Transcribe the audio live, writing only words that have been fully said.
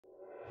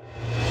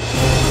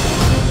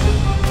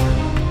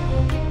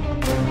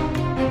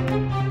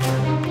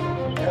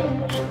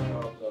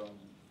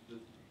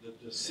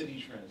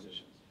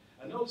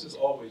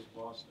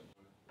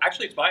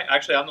Actually,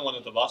 I'm the one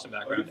with the Boston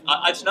background.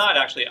 It's not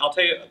actually. I'll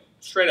tell you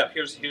straight up.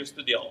 Here's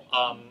the deal.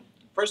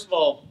 First of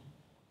all,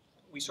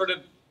 we sort of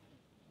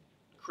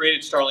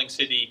created Starling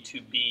City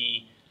to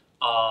be,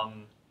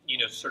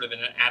 sort of an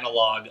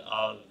analog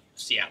of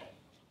Seattle,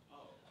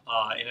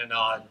 in a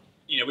nod,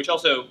 which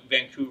also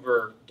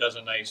Vancouver does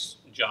a nice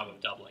job of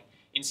doubling.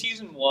 In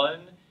season 1,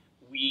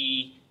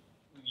 we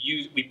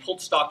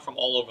pulled stock from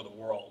all over the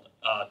world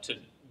to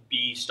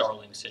be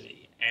Starling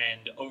City.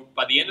 And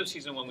by the end of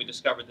season 1, we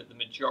discovered that the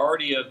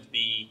majority of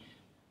the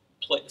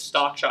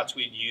stock shots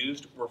we'd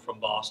used were from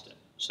Boston.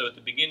 So at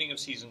the beginning of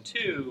season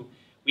 2,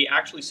 we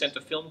actually sent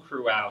a film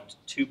crew out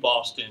to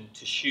Boston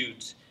to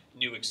shoot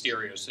new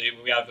exteriors. So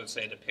we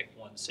obviously had to pick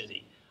one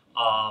city.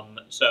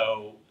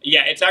 So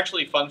yeah, it's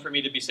actually fun for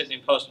me to be sitting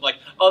in post and like,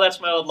 oh, that's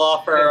my old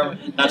law firm,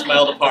 that's my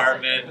old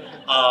apartment.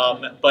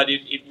 But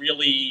it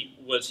really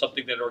was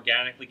something that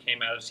organically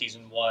came out of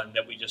season 1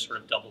 that we just sort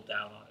of doubled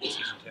down on in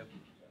season 2.